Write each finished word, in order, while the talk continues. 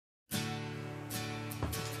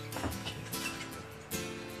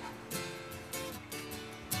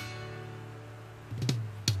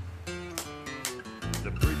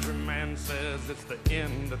says it's the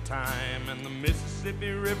end of time, and the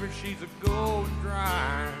Mississippi River, she's a going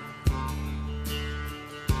dry.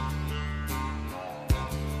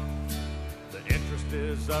 The interest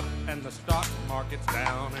is up and the stock market's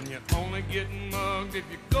down, and you're only getting mugged if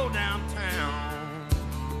you go downtown.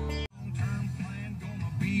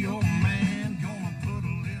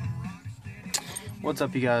 What's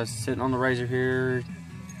up, you guys? Sitting on the Razor here.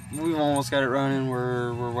 We've almost got it running.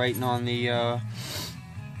 We're waiting on the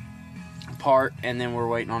part, and then we're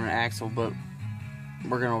waiting on an axle, but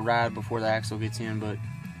we're gonna ride before the axle gets in, but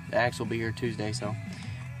the axle will be here Tuesday. So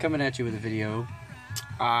coming at you with a video.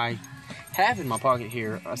 I have in my pocket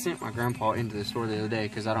here, I sent my grandpa into the store the other day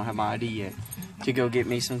because I don't have my ID yet, to go get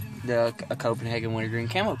me a Copenhagen wintergreen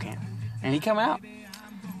camo can, and he come out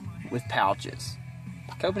with pouches,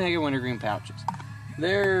 Copenhagen wintergreen pouches.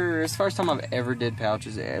 It's the first time I've ever did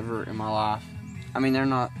pouches ever in my life. I mean, they're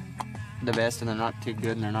not the best, and they're not too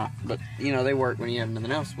good, and they're not, but you know, they work when you have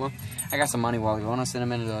nothing else. Well, I got some money while ago, and I sent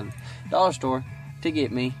them into the dollar store to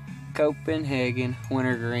get me Copenhagen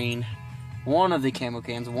wintergreen, one of the camo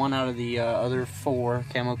cans, one out of the other 4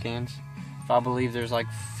 camo cans. If I believe there's like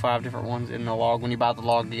 5 different ones in the log. When you buy the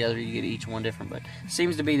log together, you get each one different, but it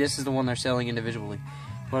seems to be this is the one they're selling individually.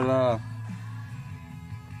 But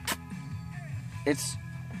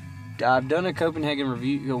I've done a Copenhagen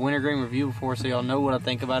review, a wintergreen review before, so y'all know what I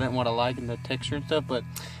think about it and what I like and the texture and stuff. But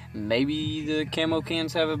maybe the camo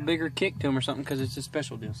cans have a bigger kick to them or something because it's a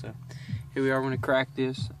special deal. So here we are. We're gonna crack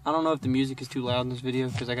this. I don't know if the music is too loud in this video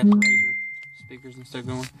because I got the Razor speakers and stuff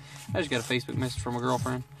going. I just got a Facebook message from a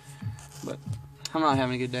girlfriend, but I'm not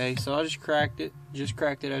having a good day, so I just cracked it. Just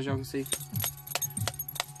cracked it, as y'all can see.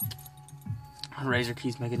 Razor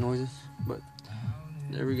keeps making noises, but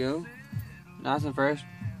there we go. Nice and fresh.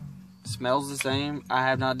 Smells the same. I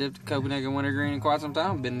have not dipped Copenhagen wintergreen in quite some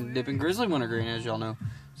time. Been dipping Grizzly wintergreen, as y'all know.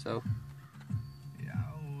 So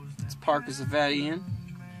let's park this fatty in.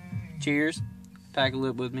 Cheers. Pack a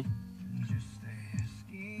lip with me.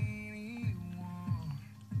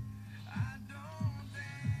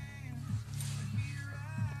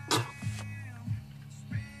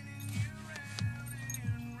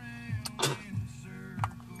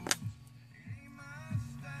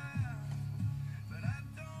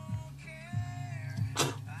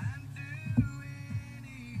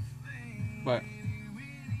 But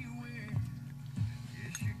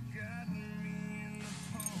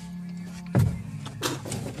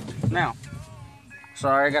now,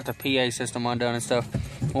 sorry, I got the PA system undone and stuff.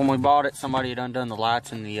 When we bought it, somebody had undone the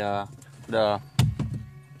lights in the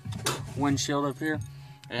windshield up here,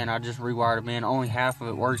 and I just rewired them in. Only half of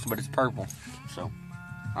it works, but it's purple, so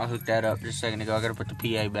I hooked that up just a second ago. I gotta put the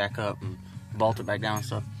PA back up and bolt it back down and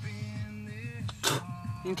stuff.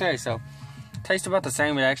 Okay, so tastes about the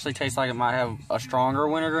same. It actually tastes like it might have a stronger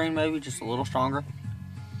wintergreen, maybe just a little stronger.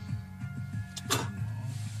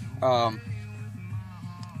 I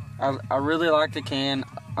really like the can.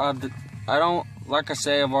 I don't, like I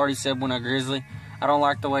say, I've already said when I Grizzly, I don't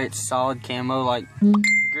like the way it's solid camo. Like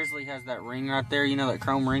Grizzly has that ring right there, you know, that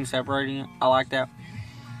chrome ring separating it. I like that.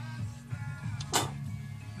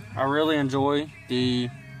 I really enjoy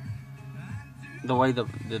the way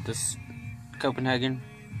this Copenhagen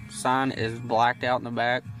sign is blacked out in the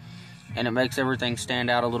back, and it makes everything stand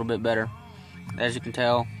out a little bit better. As you can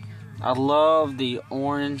tell, I love the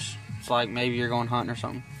orange. It's like maybe you're going hunting or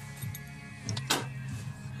something.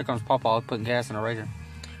 Here comes Pawpaw putting gas in a Razor.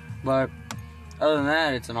 But other than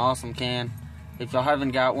that, it's an awesome can. If y'all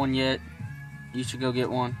haven't got one yet, you should go get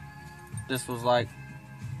one. This was like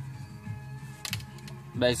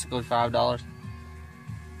basically $5.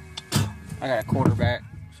 I got a quarter back,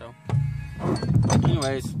 so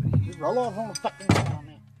anyways, roll off on the fucking ground,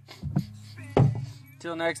 man.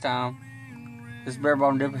 Till next time, this Bear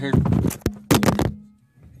Bottom Dipper here.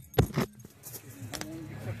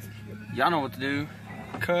 Y'all know what to do.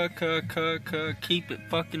 Keep it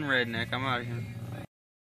fucking redneck. I'm out of here.